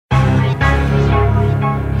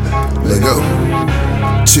go.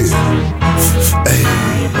 Chill. Hey.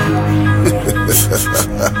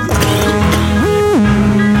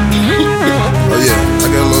 Oh yeah, I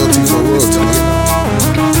got loyalty for royalty, nigga.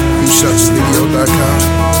 YouShotThisVideo.com.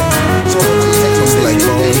 Some black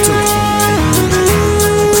bone too.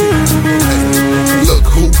 Hey, look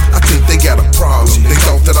who, I think they got a problem. They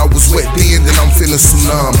thought that I was wet then I'm feeling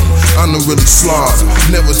tsunami. I'm not really slaughter,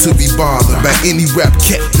 never to be bothered by any rap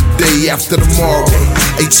cat the day after tomorrow.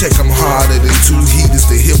 Hey, check, I'm harder than two heaters,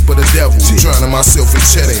 the hip of the devil. Drowning myself in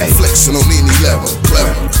cheddar, flexing on any level.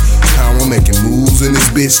 Clever. How I'm making moves in this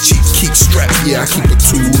bitch, cheap, keep strapped. Yeah, I keep a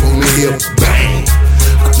tool on the hip, bang.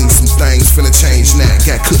 I think some things finna change now.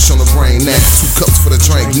 Got kush on the brain now, 2 cups for the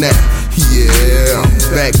drink now. Yeah, I'm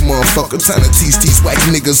back, motherfucker. Time to teach these whack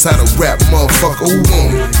niggas how to rap, motherfucker. Who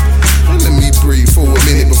want it? Let me breathe for a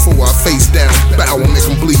minute before I face down, bow and make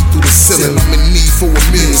them bleed through the ceiling. I'm in need for a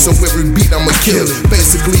minute, so every beat I'ma kill it.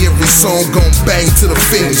 Basically every song gon' bang to the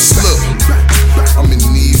finish. Look, I'm in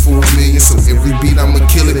need for a million, so every beat I'ma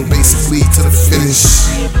kill it. Basically to the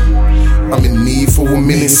finish. I'm in need for a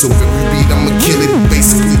minute, so every beat I'ma kill it.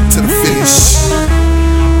 Basically